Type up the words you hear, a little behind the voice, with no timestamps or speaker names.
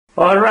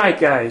Alright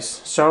guys,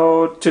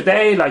 so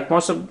today, like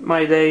most of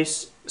my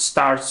days,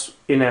 starts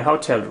in a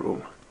hotel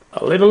room.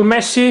 A little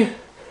messy,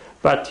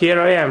 but here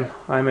I am.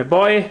 I'm a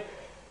boy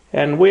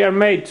and we are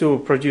made to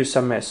produce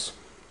a mess.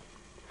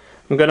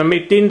 I'm gonna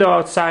meet Dindo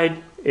outside.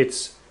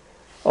 It's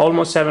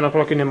almost 7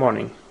 o'clock in the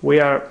morning. We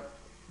are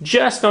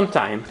just on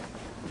time.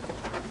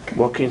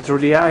 Walking through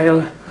the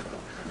aisle,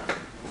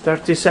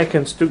 30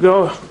 seconds to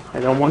go. I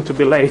don't want to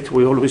be late,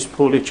 we always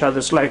pull each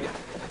other's leg.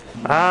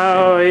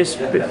 Oh, he's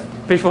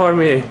before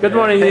me. Good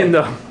morning,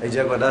 Dindo.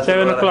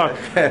 7 o'clock.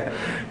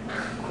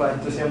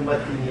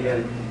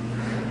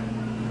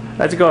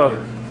 Let's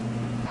go.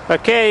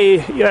 Okay,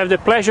 you have the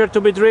pleasure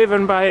to be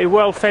driven by a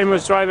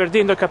world-famous driver,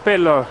 Dindo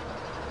Capello.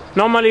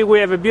 Normally we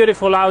have a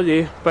beautiful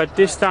Audi, but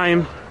this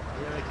time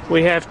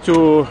we have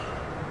to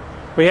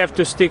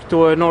stick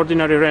to an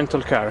ordinary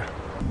rental car.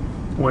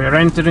 We're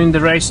entering the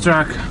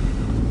racetrack.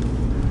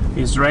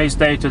 It's race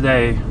day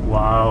today.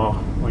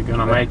 Wow, we're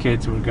gonna make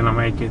it, we're gonna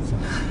make it.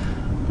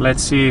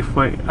 Let's see if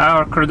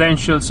our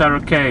credentials are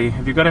okay.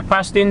 Have you got a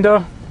pass,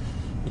 Dindo?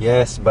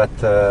 Yes, but...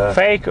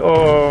 fake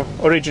or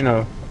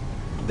original?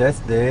 That's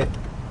the...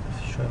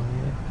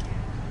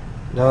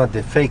 No,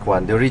 the fake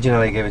one. The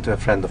original I gave it to a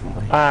friend of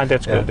mine. Ah,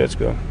 that's good, that's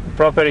good.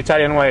 Proper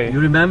Italian way. You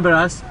remember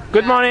us?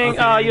 Good morning.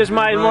 Okay. Oh, you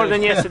smile more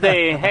than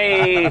yesterday.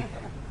 Hey!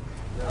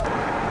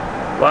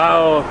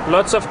 Wow,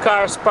 lots of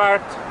cars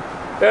parked.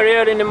 Very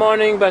early in the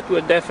morning, but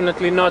we're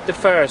definitely not the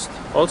first.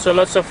 Also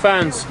lots of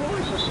fans.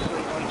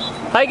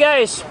 Hi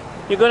guys,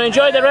 you gonna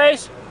enjoy the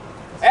race?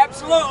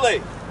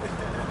 Absolutely!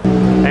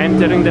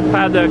 Entering the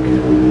paddock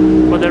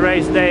for the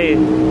race day.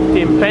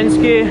 Team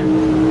Penske,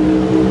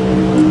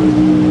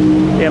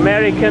 the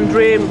American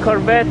Dream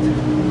Corvette,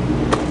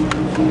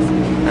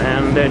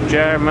 and the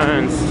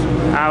Germans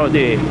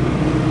Audi.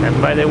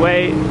 And by the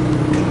way,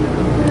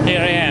 here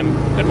I am.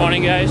 Good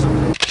morning guys.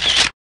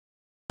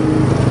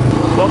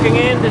 Walking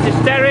in, this is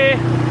Terry,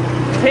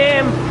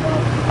 Tim.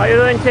 How you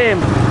doing,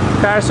 Tim?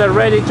 Cars are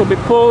ready to be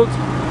pulled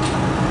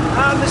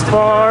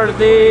for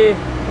the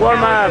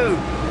warm-up.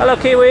 Hello,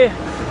 Kiwi.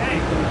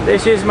 Hey.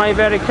 This is my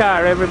very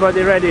car.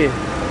 Everybody ready?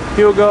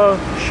 Hugo,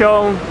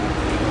 Sean,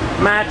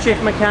 Matt,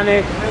 chief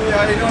mechanic,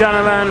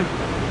 Donovan,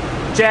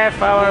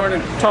 Jeff, our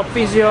top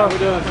physio.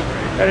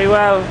 Very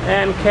well,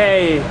 and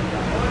Kay,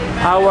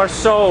 our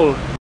soul.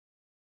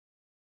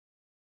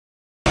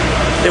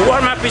 The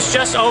warm-up is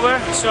just over,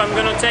 so I'm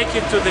gonna take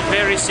you to the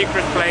very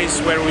secret place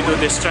where we do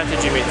the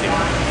strategy meeting.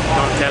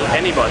 Don't tell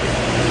anybody.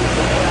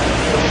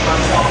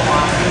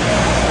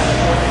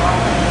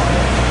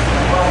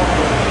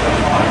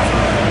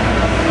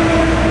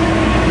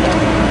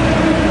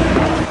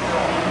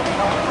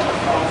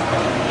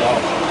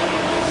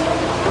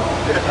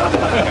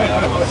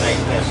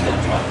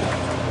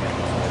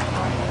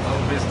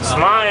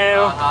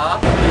 Smile!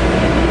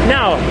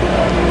 Now,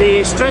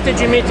 the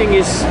strategy meeting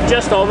is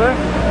just over.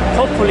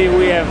 Hopefully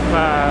we have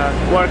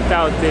worked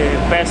out the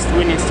best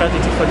winning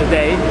strategy for the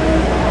day.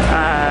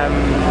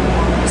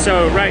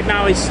 So right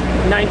now it's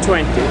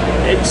 9:20.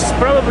 It's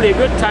probably a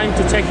good time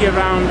to take you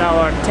around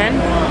our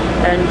tent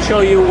and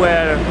show you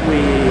where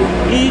we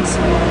eat,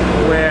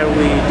 where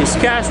we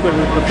discuss, where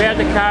we prepare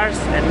the cars,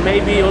 and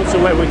maybe also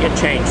where we get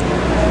changed.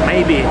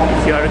 Maybe,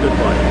 if you are a good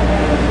boy.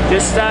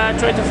 Just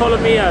try to follow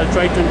me. I'll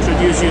try to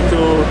introduce you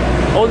to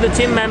all the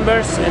team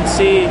members and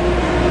see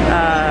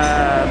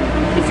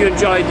if you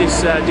enjoy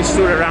this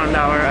tour around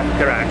our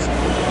garage.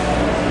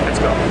 Let's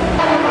go.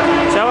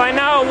 So I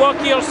now walk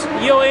you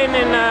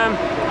in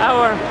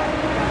our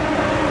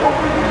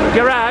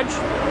garage.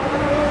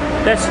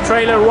 That's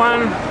trailer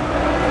 1.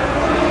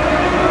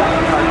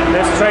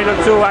 That's trailer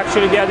 2,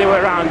 actually the other way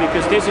around,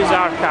 because this is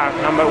our car,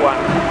 number 1.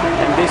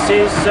 And this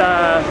is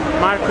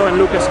Marco and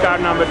Luca's car,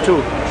 number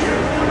 2.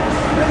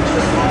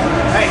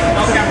 Hey,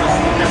 no camera.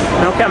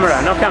 No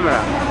camera, no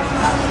camera.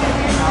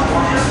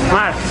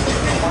 Mark,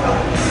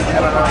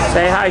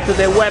 say hi to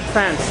the web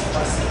fans.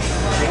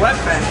 The web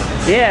fans?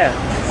 Yeah.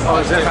 Oh,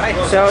 is that right?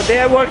 So they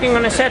are working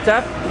on a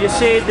setup. You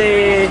see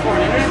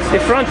the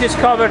front is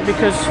covered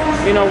because,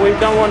 you know, we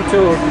don't want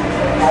to...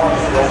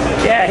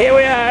 Yeah, here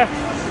we are.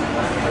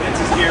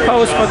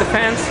 Pose for the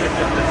fans.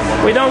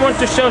 We don't want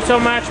to show so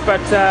much, but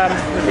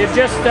they're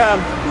just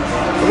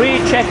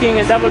rechecking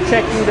and double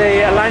checking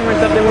the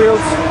alignment of the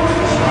wheels.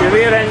 The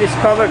rear end is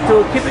covered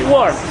to keep it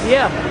warm.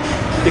 Yeah,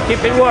 to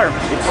keep it warm.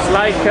 It's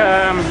like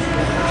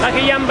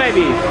a young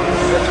baby.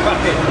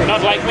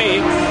 Not like me.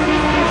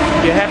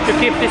 You have to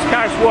keep these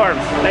cars warm.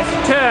 Let's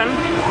turn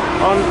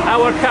on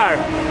our car.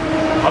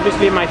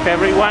 Obviously my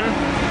favorite one.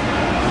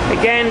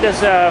 Again,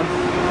 there's a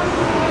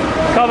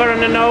cover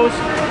on the nose.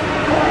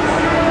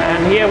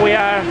 And here we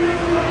are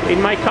in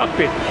my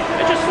cockpit.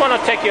 I just want to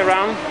take you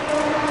around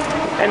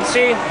and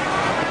see.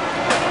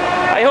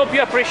 I hope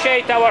you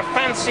appreciate our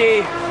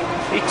fancy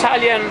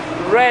Italian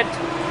red,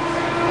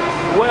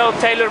 well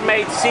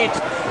tailor-made seat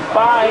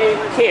by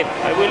Kit.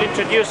 I will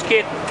introduce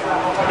Kit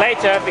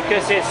later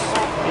because he's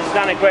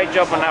done a great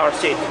job on our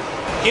seat.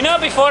 You know,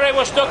 before I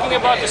was talking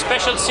about the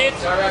special seat,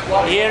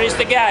 here is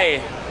the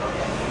guy.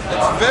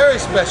 It's very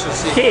special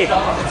seat. Seat.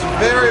 It's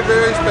very,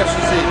 very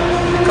special seat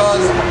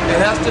because it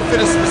has to fit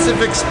a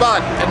specific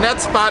spot, and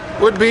that spot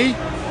would be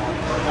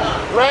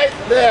right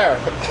there.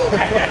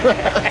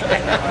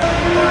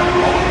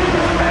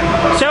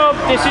 So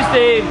this is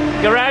the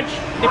garage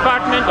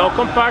department or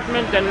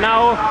compartment, and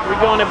now we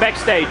go on the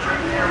backstage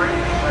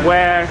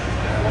where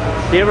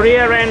the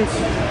rear ends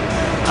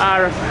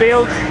are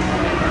built,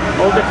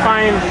 all the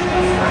fine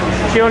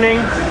tuning,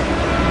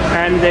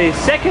 and the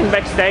second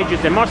backstage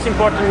is the most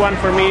important one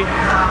for me.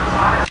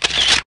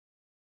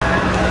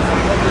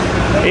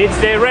 It's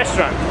the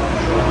restaurant.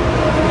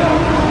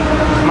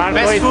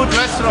 Best food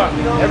restaurant.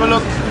 Have a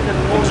look.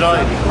 Enjoy.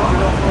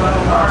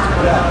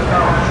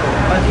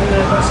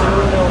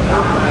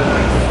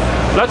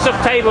 Lots of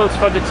tables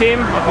for the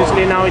team.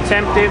 Obviously now it's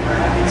empty.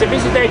 It's a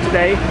busy day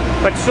today,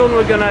 but soon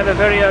we're gonna have a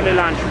very early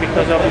lunch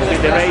because obviously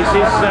the race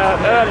is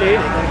early,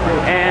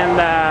 and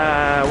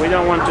we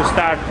don't want to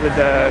start with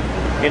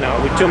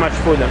with too much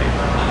food on it.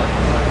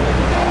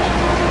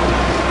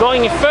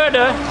 Going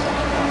further,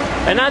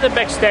 another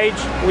backstage,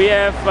 we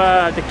have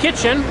the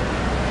kitchen.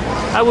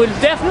 I will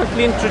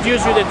definitely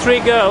introduce you the three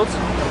girls,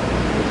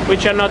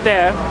 which are not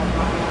there.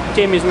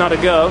 Tim is not a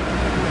girl.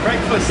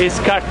 Breakfast. He's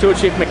car tool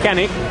chief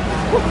mechanic.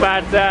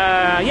 But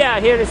yeah,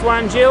 here is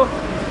one, Jill,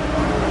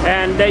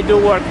 and they do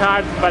work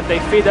hard, but they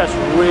feed us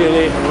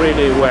really,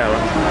 really well.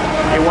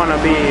 You want to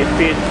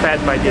be fed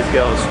by these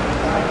girls.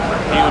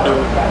 You do.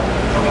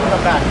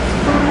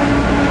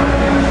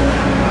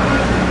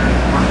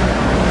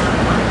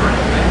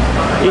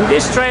 In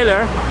this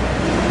trailer,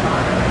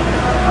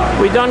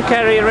 we don't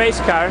carry race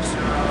cars,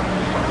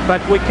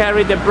 but we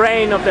carry the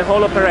brain of the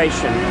whole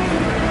operation.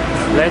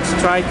 Let's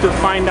try to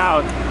find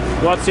out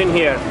what's in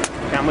here.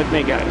 Come with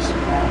me, guys.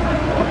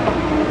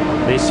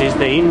 This is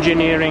the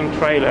engineering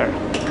trailer.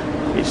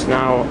 It's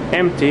now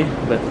empty,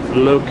 but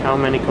look how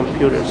many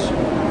computers.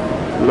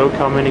 Look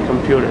how many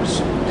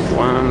computers.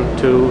 1,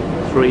 2,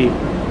 3,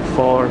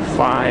 4,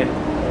 5,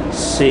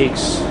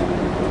 6.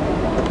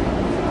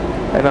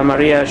 Eva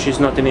Maria, she's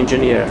not an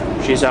engineer.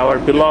 She's our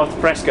beloved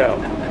press girl.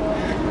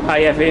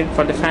 Hi Effie,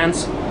 for the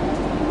fans.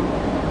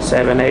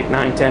 7, 8,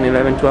 9, 10,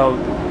 11,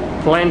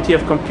 12. Plenty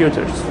of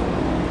computers.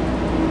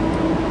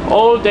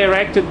 All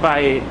directed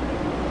by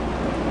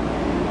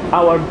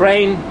our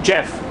brain,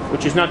 Jeff,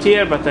 which is not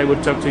here, but I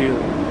will talk to you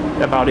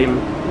about him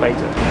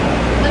later.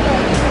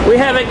 We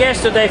have a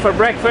guest today for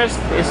breakfast.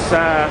 It's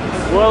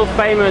world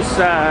famous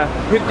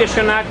Hugues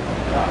Deschenach,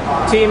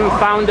 team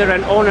founder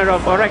and owner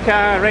of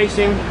Oreca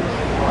Racing.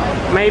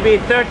 Maybe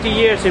 30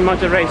 years in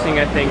motor racing,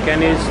 I think,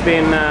 and he's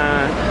been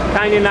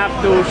kind enough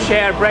to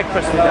share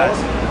breakfast with us.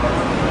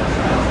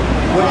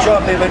 Good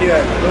job,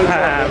 Emanuele.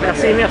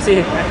 Merci,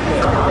 merci.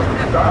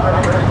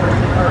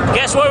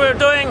 Guess what we're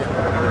doing?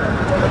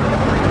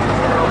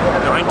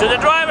 Going to the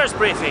driver's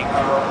briefing.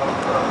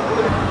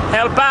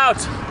 Help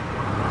out.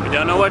 We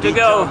don't know where to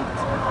go.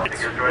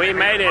 We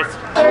made it.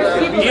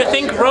 Do you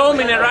think Rome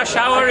in a rush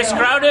hour is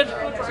crowded?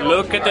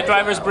 Look at the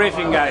driver's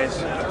briefing, guys.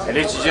 And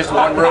it's just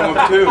one room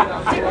of two.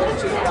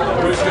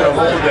 Who's going to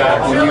hold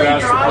that when you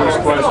ask the first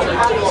question?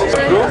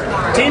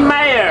 Tim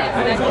Meyer.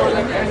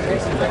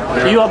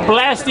 You are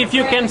blessed if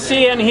you can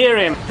see and hear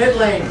him. Pit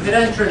lane, pit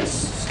entrance.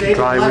 Stay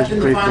left in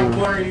the final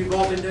corner. You've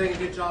all been doing a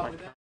good job with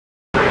that.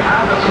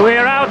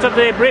 We're out of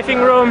the briefing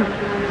room.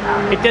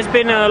 It has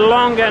been a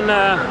long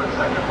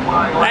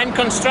and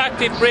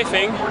constructive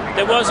briefing.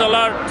 There was a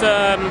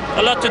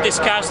lot to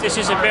discuss. This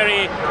is a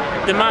very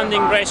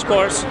demanding race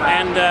course,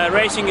 and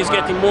racing is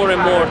getting more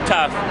and more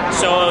tough.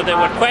 So there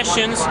were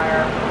questions.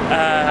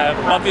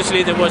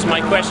 Obviously there was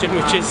my question,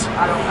 which is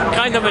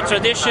kind of a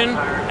tradition,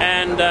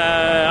 and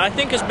I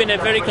think it's been a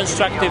very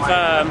constructive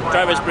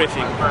driver's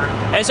briefing.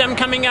 As I'm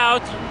coming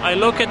out, I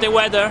look at the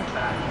weather.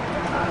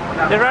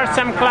 There are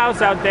some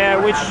clouds out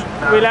there which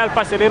will help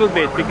us a little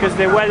bit because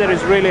the weather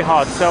is really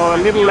hot, so a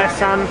little less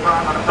sun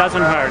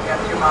doesn't hurt.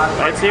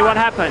 Let's see what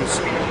happens.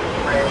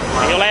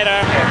 See you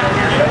later.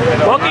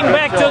 Walking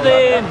back to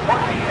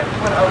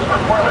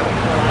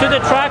the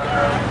track,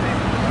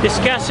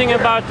 discussing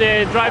about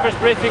the driver's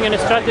briefing and the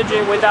strategy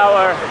with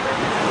our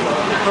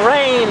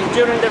brain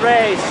during the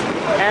race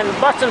and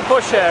button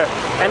pusher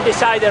and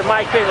decider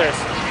Mike Peters.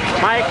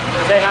 Mike,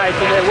 say hi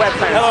to the web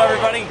fans. Hello,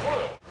 everybody.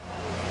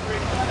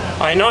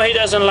 I know he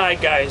doesn't like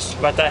guys,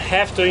 but I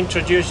have to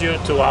introduce you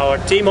to our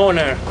team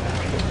owner,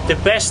 the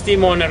best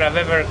team owner I've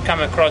ever come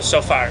across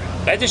so far.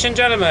 Ladies and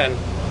gentlemen,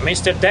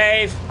 Mr.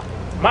 Dave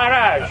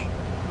Maharaj.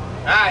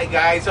 Hi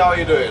guys, how are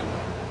you doing?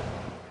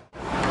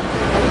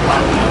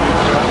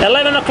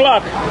 11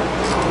 o'clock.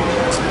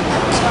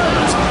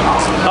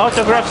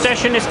 Autograph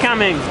session is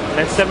coming.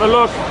 Let's have a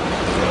look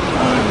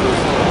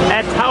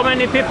at how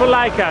many people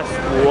like us.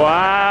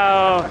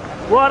 Wow,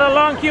 what a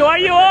long queue. Are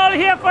you all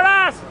here for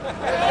us?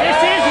 This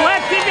is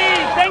Web TV.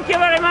 Thank you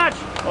very much.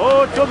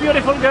 Oh, two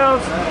beautiful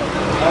girls.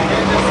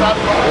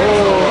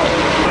 Oh.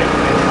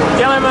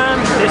 Gentlemen,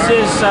 this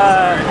is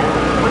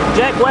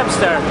Jack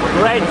Webster,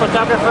 great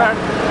photographer.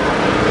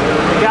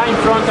 guy in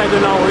front, I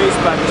don't know who is,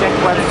 but Jack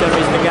Webster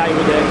is the guy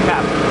with the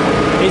cap.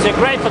 He's a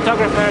great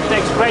photographer,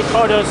 takes great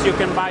photos, you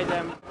can buy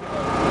them.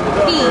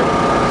 Pete,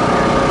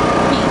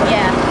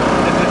 yeah.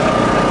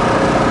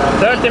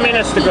 30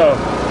 minutes to go.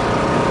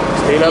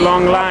 Still a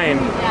long line.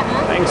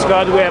 Thanks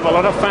God we have a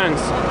lot of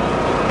fans.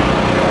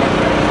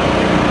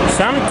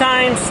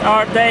 Sometimes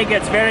our day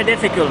gets very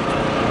difficult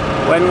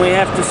when we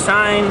have to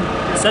sign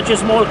such a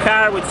small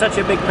car with such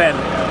a big pen.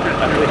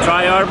 But we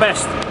try our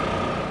best.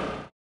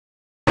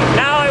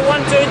 Now I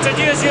want to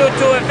introduce you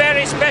to a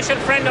very special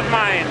friend of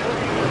mine.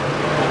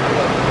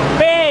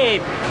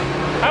 Babe!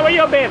 How are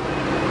you, babe?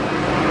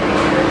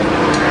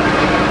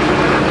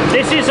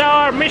 This is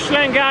our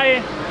Michelin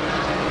guy.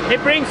 He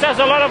brings us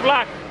a lot of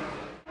luck.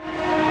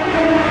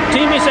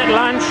 Team is at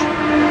lunch.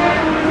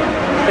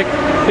 The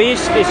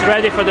beast is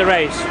ready for the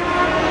race.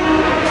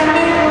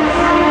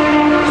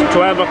 It's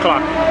 12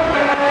 o'clock.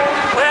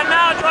 We are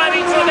now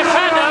driving through the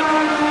paddock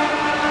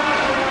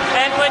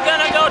and we're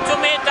gonna go to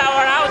meet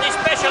our Audi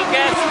special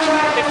guest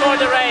before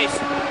the race.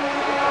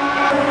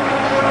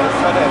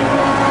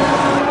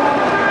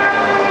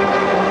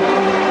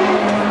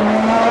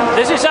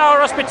 This is our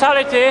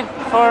hospitality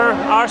for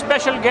our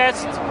special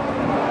guest.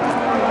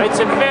 It's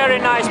a very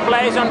nice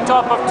place on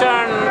top of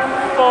turn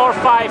 4,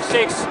 5,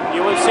 6.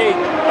 You will see.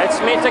 Let's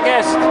meet the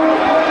guest.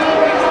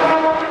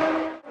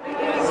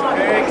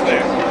 Very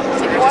clear.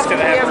 We're just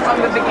gonna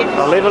have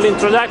A little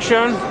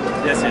introduction.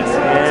 yes.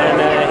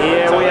 And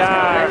here we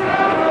are.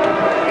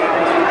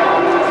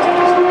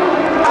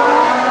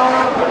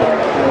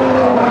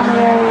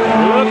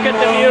 Look at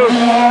the view.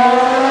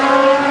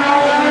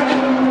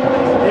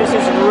 This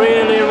is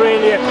really,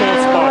 really a cool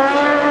spot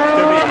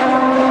to be.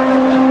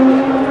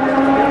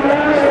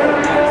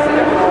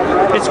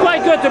 It's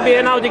quite good to be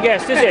an Audi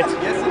guest, is it? Yes,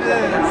 it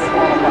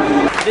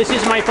is. This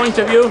is my point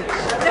of view.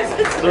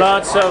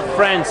 Lots of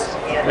friends.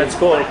 That's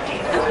cool.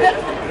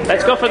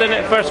 Let's go for the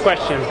first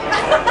question.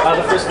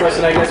 The first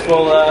question, I guess,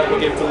 we'll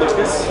give to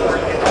Lucas.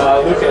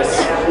 Lucas,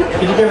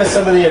 can you give us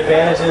some of the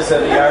advantages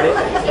of the Audi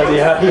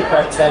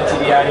R10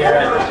 TDI here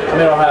at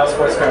Mid-Ohio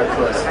Sports Car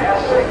Tours?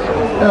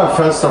 Yeah,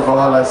 first of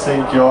all, I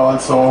think you all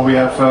saw we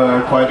have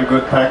quite a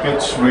good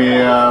package. We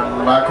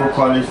Marco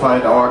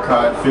qualified our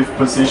car in 5th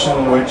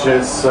position, which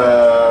is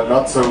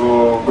not so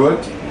good.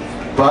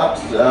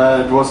 But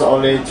it was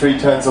only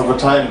 3/10 of a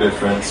time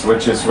difference,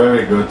 which is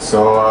very good.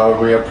 So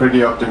we are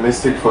pretty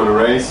optimistic for the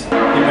race.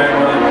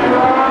 Emanuele and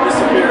Pirro.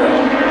 Mr. Pirro,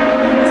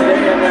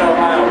 today at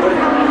Mid-Ohio,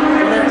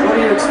 what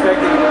are you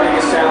expecting the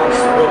biggest challenge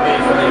will be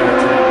for the year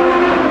today?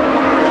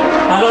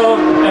 Hello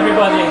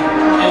everybody,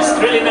 it's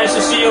really nice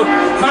to see you.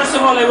 First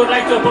of all, I would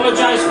like to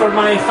apologize for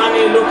my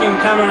funny looking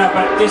camera,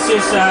 but this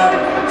is a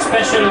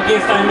special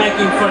gift I'm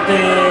making for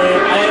the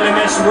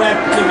ALMS web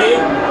TV.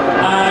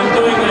 I'm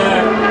doing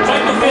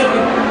trying to film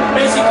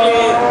basically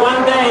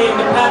one day in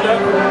the paddock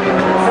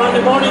from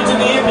the morning to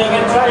the evening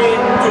and try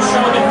to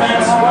show the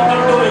fans what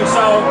I'm doing.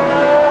 So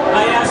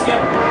I ask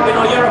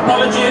your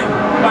apology,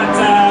 but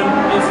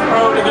it's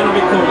probably going to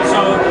be cool.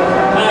 So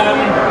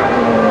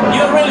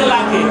you're really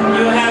lucky.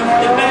 You have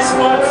the best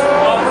spots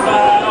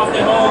of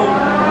the whole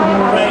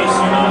race.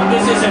 You know,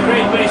 this is a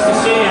great race to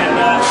see, and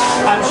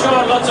I'm sure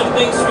lots of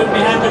things will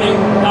be happening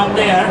up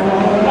there.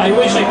 I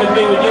wish I could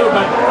be with you,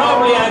 but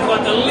probably I've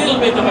got a little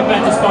bit of a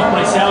better spot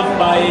myself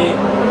by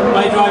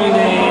driving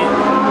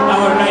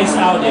our race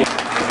Audi.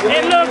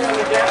 It looks,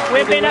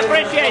 we've been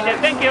appreciated.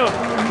 Thank you.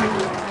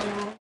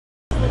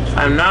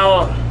 I'm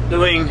now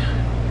doing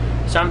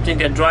something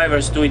that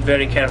drivers do it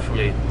very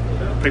carefully,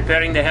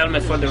 preparing the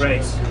helmet for the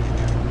race.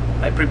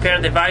 I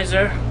prepared the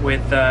visor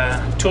with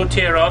 2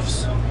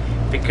 tear-offs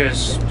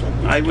because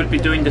I will be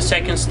doing the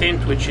second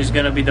stint, which is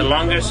going to be the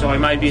longest, so I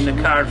might be in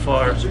the car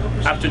for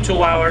up to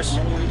 2 hours,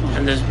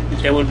 and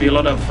there will be a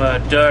lot of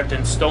dirt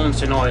and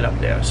stones and oil up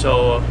there.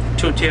 So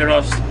 2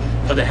 tear-offs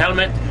for the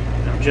helmet.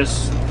 I'm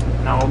just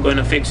now going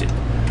to fix it.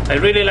 I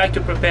really like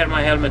to prepare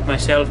my helmet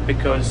myself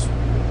because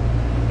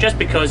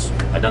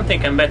I don't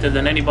think I'm better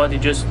than anybody,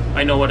 just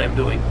I know what I'm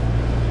doing.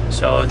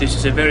 So this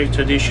is a very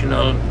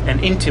traditional and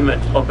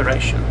intimate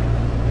operation.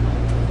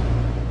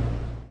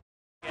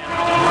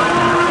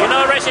 You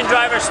know, racing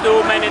drivers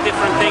do many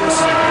different things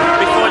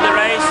before the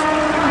race,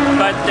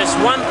 but there's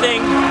one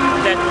thing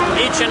that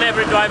each and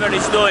every driver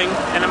is doing,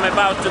 and I'm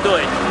about to do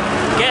it.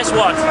 Guess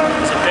what?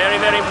 It's a very,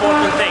 very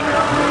important thing.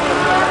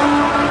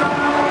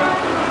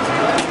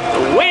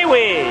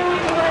 Wee-wee!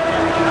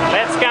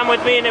 Let's come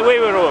with me in the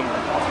wee-wee room.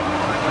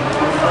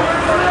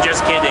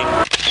 Just kidding.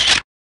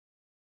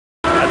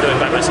 I'll do it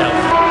by myself.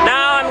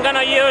 Now I'm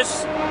gonna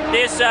use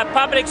this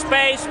public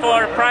space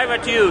for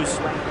private use.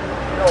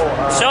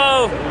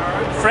 So,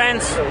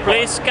 friends,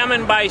 please come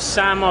and buy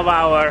some of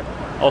our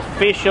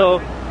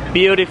official,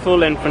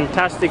 beautiful and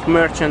fantastic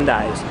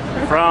merchandise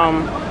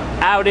from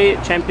Audi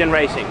Champion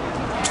Racing.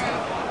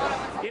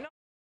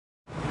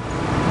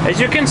 As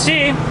you can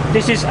see,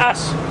 this is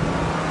us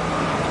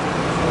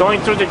going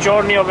through the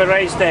journey of a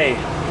race day.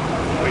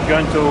 We're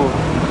going to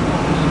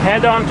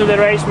head on to the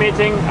race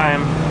meeting. I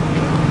am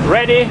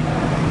ready.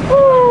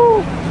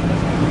 Woo!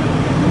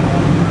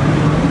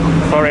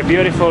 for a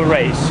beautiful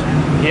race.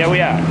 Here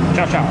we are.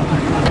 Ciao, ciao.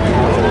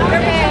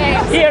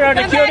 Here are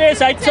the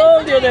cuties. I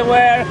told you they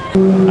were.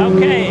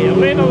 Okay, a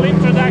little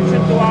introduction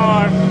to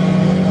our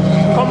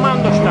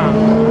commando stand.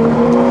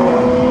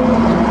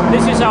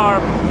 This is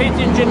our pit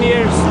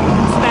engineer's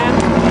stand.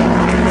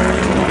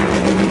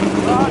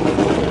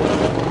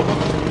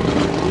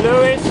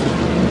 Lewis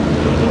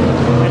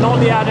and all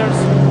the others.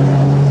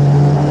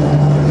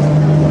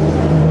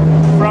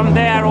 From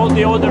there all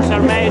the orders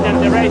are made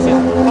and the races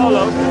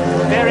followed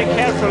very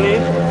carefully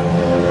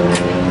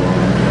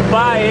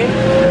by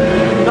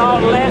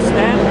not less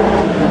than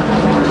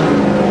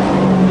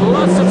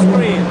lots of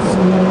screens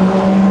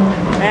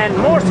and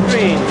more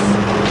screens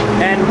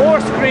and more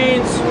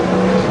screens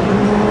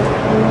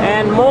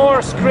and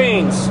more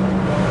screens.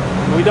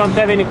 We don't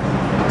have any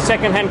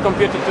second-hand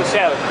computer to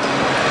sell.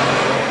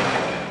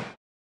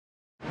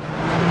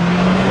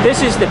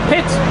 This is the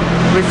pit,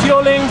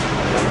 refueling,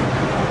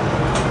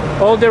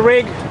 all the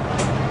rig,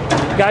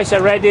 guys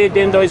are ready,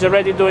 Dindo is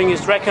already doing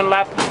his reckon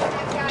lap,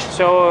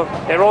 so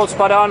they're all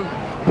spot on.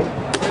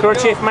 Crew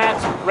chief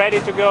Matt, ready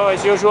to go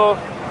as usual.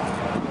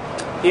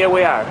 Here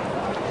we are.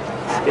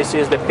 This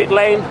is the pit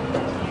lane.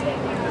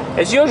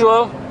 As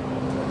usual,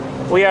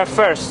 we are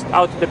first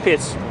out of the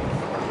pits.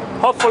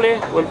 Hopefully,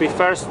 we'll be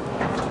first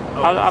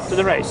out after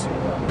the race.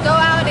 Go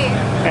Audi!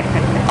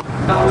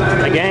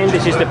 Again,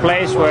 this is the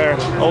place where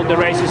all the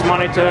race is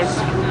monitored.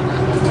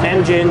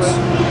 Engines,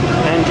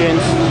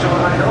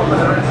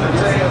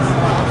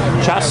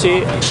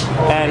 chassis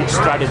and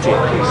strategy,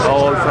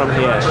 all from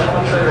here.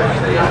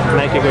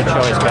 Make a good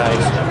choice,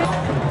 guys.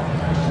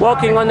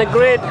 Walking on the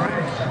grid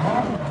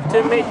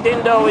to meet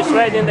Dindo is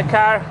ready in the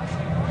car.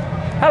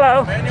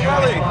 Hello.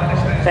 Emanuele.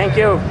 Thank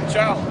you.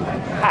 Ciao.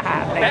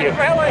 Thank you.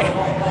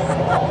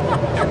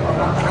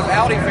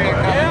 Audi fan.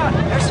 Yeah,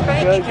 there's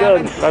Spain.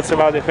 Good. That's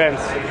about the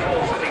fence.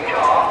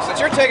 Since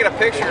you're taking a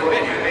picture of me.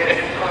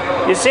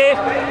 You see,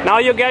 now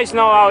you guys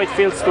know how it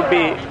feels to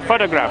be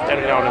photographed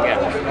every now and again.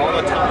 All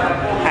the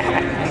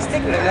time. He's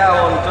taking it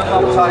now on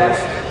Dunlop tires.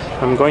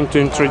 I'm going to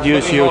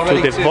introduce you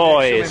to the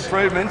voice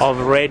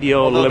of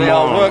Radio Le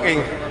Mans.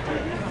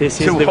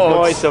 This is the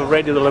voice of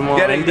Radio Le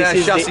Mans, and this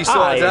is the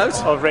eye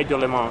of Radio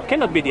Le Mans.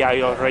 Cannot be the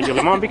eye of Radio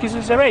Le Mans because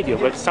it's a radio,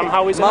 but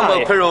somehow it's an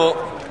eye. Pirro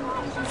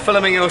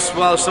filming us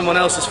while someone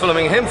else is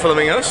filming him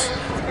filming us.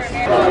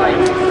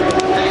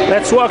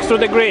 Let's walk through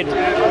the grid.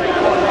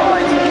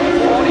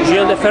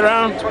 Gilles de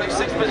Ferran,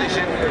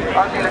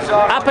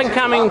 up and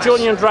coming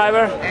junior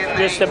driver,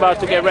 just about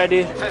to get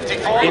ready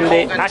in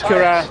the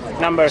Acura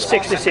number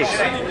 66,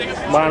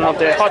 one of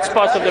the hot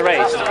spots of the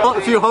race.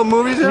 A few home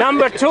movies.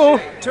 Number 2,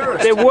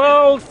 the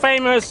world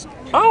famous.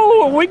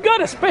 Oh, we got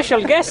a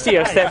special guest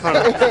here, Stefan.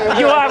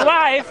 You are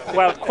live,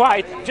 well,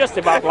 quite, just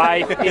about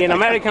live, in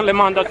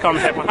AmericanLeMans.com,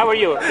 Stefan. How are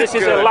you? This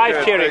is a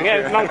live cheering,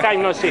 long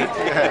time no see.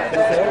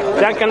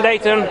 Duncan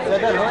Dayton,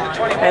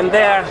 and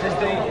there,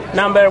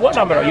 what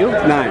number are you?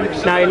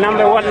 9.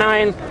 Number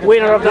 9,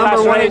 winner of the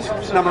last race.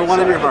 Number 1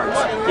 in your hearts.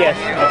 Yes,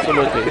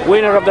 absolutely.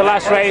 Winner of the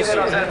last race,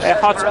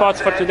 hot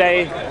spots for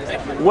today.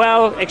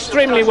 Well,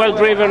 extremely well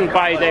driven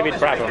by David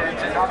Brabham.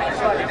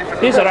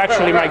 These are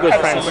actually my good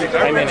friends,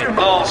 I mean it.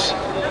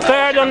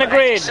 Third on the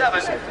grid,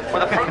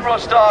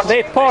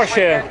 the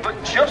Porsche.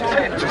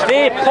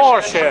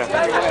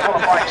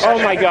 Oh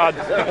my God,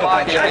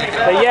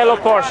 the yellow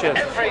Porsche.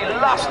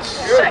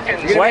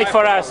 Wait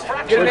for us,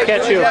 we'll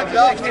catch you.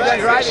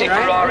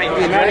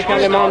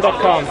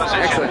 AmericanLeMans.com.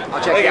 Excellent,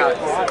 I'll check it out.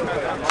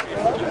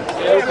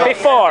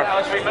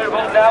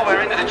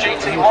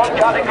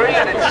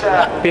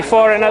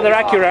 Before another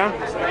Acura,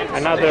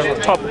 another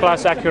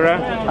top-class Acura.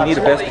 You need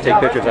a vest to take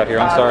pictures out here.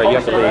 I'm sorry, you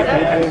have to leave.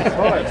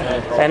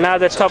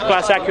 Another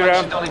top-class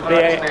Acura,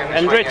 the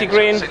Andretti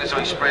Green.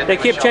 They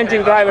keep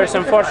changing drivers,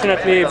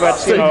 unfortunately,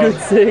 but you know,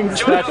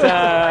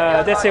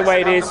 that's the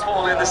way it is.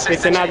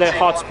 It's another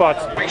hot spot.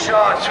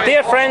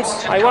 Dear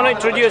friends, I want to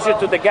introduce you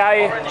to the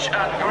guy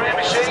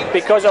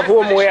because of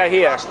whom we are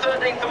here.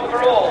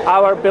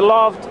 Our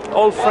beloved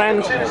old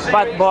friend,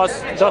 bad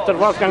boss, Dr.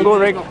 Wolfgang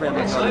Ulrich,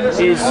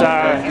 is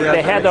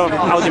the head of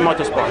Audi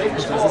Motorsport.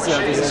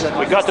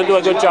 We got to do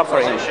a good job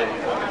for him.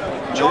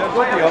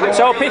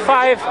 So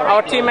P5,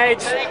 our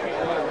teammates,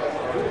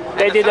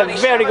 they did a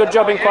very good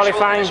job in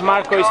qualifying.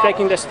 Marco is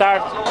taking the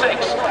start.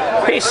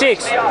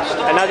 P6,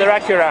 another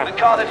Acura,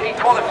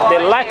 the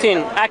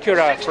Latin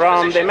Acura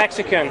from the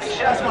Mexicans.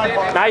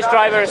 Nice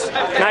drivers,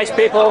 nice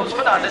people.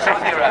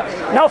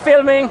 No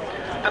filming.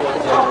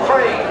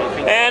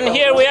 And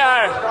here we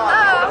are,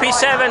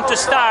 P7 to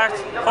start,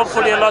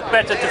 hopefully a lot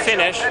better to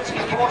finish.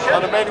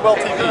 On Emanuele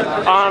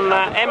TV. On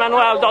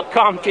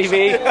Emanuele.com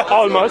TV,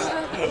 almost.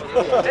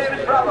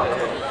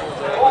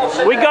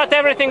 We got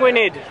everything we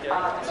need.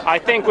 I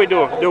think we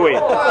do we?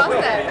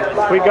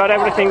 We got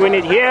everything we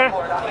need here.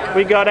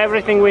 We got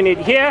everything we need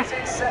here.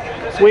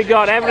 We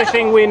got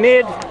everything we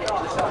need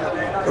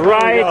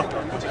right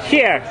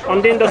here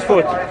on Dindo's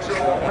foot.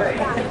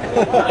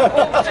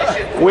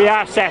 We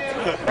are set.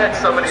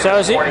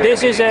 So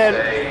this is a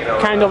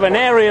kind of an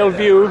aerial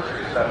view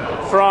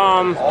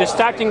from the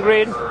starting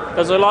grid.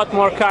 There's a lot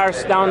more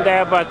cars down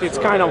there, but it's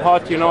kind of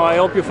hot, you know. I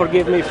hope you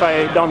forgive me if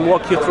I don't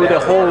walk you through the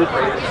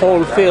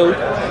whole field.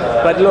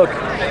 But look,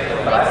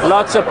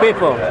 lots of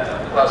people.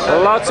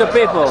 Lots of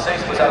people.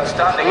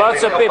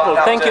 Lots of people.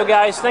 Thank you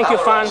guys, thank you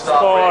fans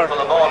for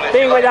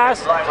being with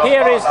us.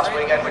 Here is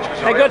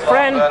a good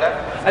friend.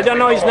 I don't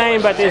know his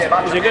name, but he's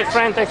a good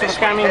friend. Thanks for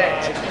coming.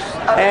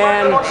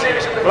 And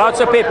lots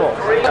of people.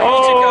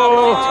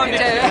 Oh,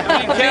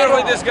 Pirro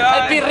with this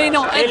guy. El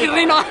Pirrino, el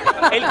Pirrino.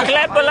 El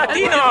Club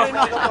Latino.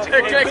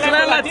 El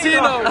Club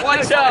Latino.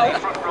 Watch out.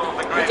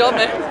 Good job,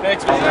 man.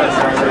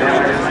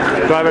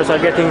 Drivers are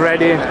getting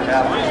ready.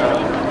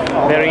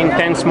 Very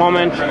intense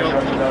moment.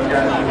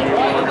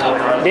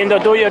 Dindo,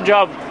 do your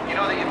job.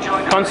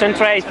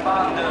 Concentrate.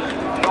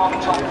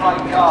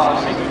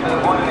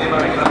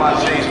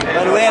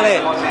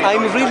 Emanuele,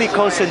 I'm really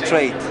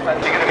concentrate.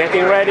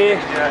 Getting ready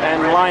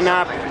and line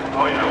up.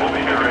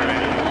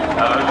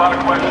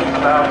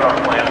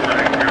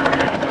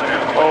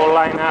 All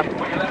line up.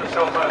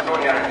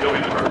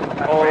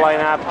 All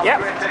line up. Yeah.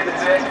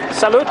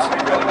 Salute.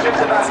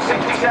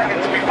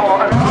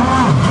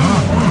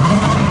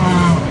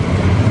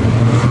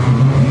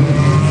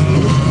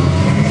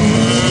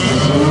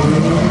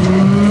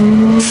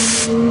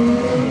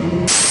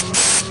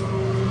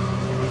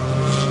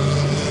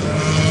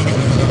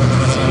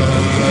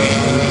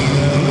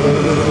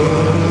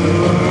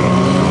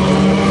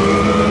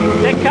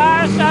 The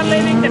cars are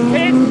leaving the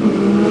pit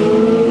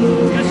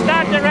to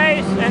start the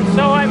race, and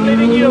so I'm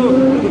leaving you.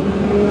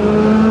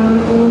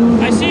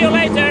 I see you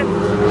later.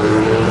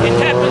 It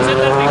happens that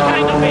I'll be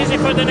kind of busy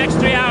for the next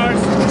 3 hours.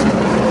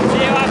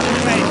 See you after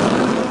the race.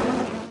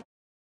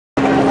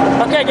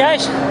 Okay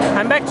guys,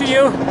 I'm back to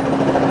you.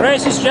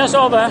 Race is just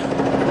over.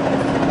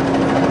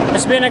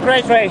 It's been a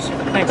great race.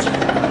 Thanks.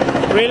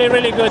 Really,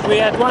 really good. We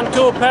had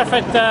 1-2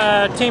 perfect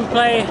team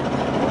play.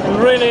 I'm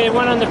really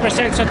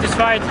 100%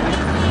 satisfied.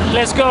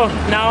 Let's go.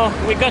 Now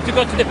we got to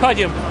go to the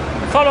podium.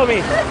 Follow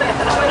me.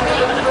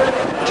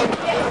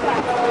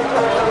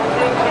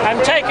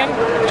 I'm taken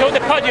to the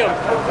podium.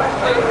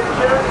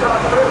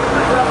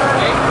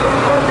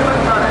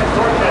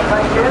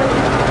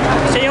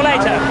 See you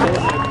later.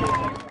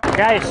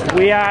 Guys,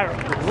 we are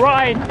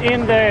right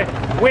in the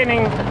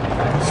winning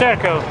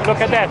circle.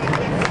 Look at that.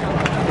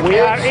 We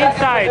are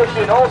inside.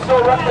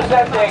 Also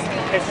representing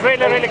it's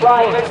really, really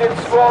cool.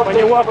 When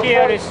you walk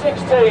here, it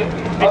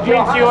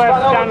means you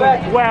have done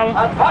well,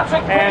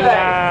 and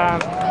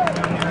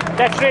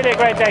that's really a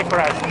great day for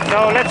us.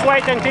 So let's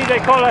wait until they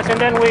call us, and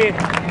then we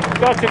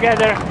go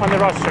together on the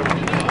roster.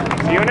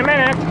 See you in a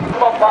minute.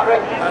 Come on,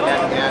 Patrick.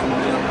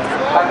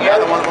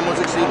 Neither one of them was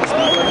exceeding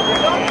speed.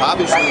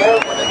 Obviously,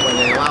 when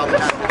they allow the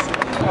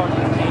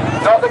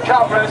Not the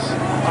cameras.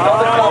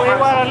 We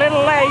were a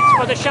little late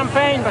for the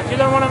champagne, but you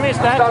don't want to miss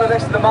that. Started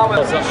next to the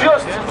moment.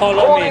 Just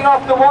Follow me. holding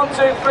off the 1, 2,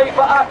 3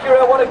 for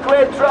Acura. What a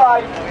great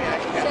try.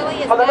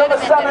 For the number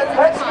 7,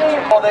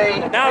 Penske. For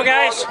the now,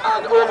 guys.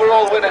 And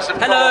overall winners.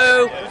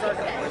 Hello.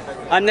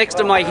 I'm next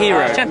to my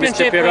hero,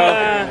 Championship, Mr.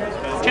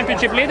 Pirro.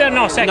 Championship leader?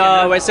 No, second.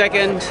 No, we're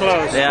second.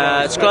 Close.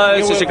 Yeah, it's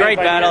close. It's a great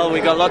battle.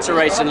 We've got lots of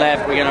racing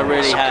left. We're going to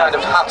really have kind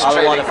of hats a lot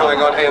trading of fun.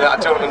 going on here that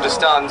I don't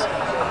understand.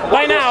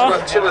 By now,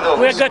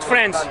 we're good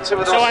friends, so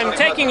I'm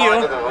taking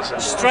you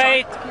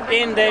straight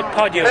in the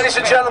podium. Ladies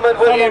and gentlemen,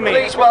 will you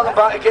please welcome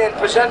back again,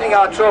 presenting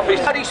our trophies.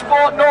 Paddy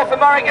Sport, North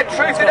America,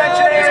 Truth and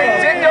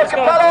Engineering, Dindo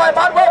Capello,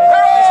 Emanuele,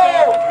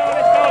 Pirro!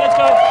 Let's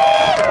go.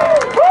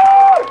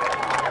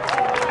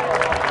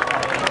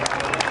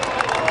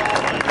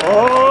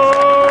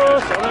 Oh,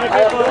 so many people. I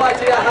have no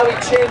idea how he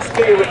changed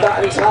gear with that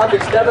in his hand.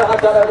 He's never had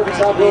that out of his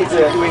hand.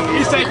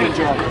 He's taking a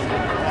job.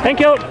 Thank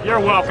you.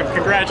 You're welcome.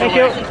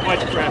 Congratulations.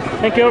 Thank you.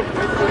 Thank you.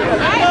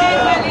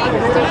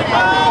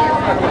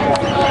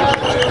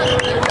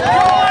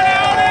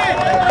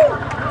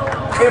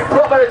 Give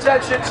proper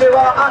attention to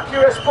our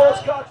Acura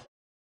sports car.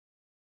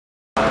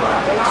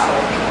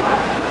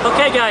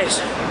 Okay guys,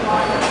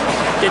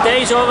 the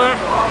day is over,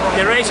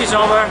 the race is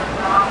over.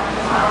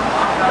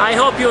 I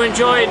hope you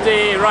enjoyed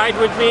the ride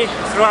with me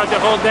throughout the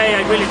whole day.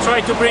 I really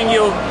tried to bring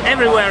you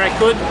everywhere I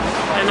could,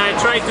 and I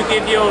tried to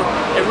give you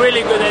a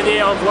really good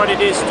idea of what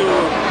it is to,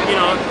 you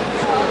know,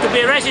 to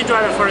be a racing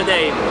driver for a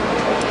day.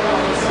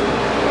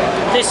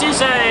 This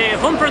is a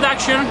home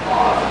production.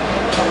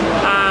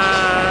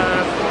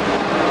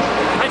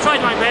 I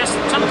tried my best.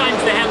 Sometimes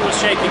the hand was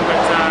shaking,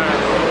 but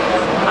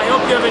I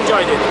hope you have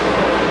enjoyed it.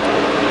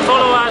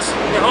 Follow us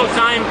the whole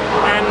time,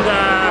 and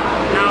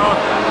now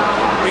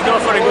we go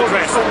for a good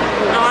rest.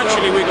 No,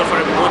 actually we go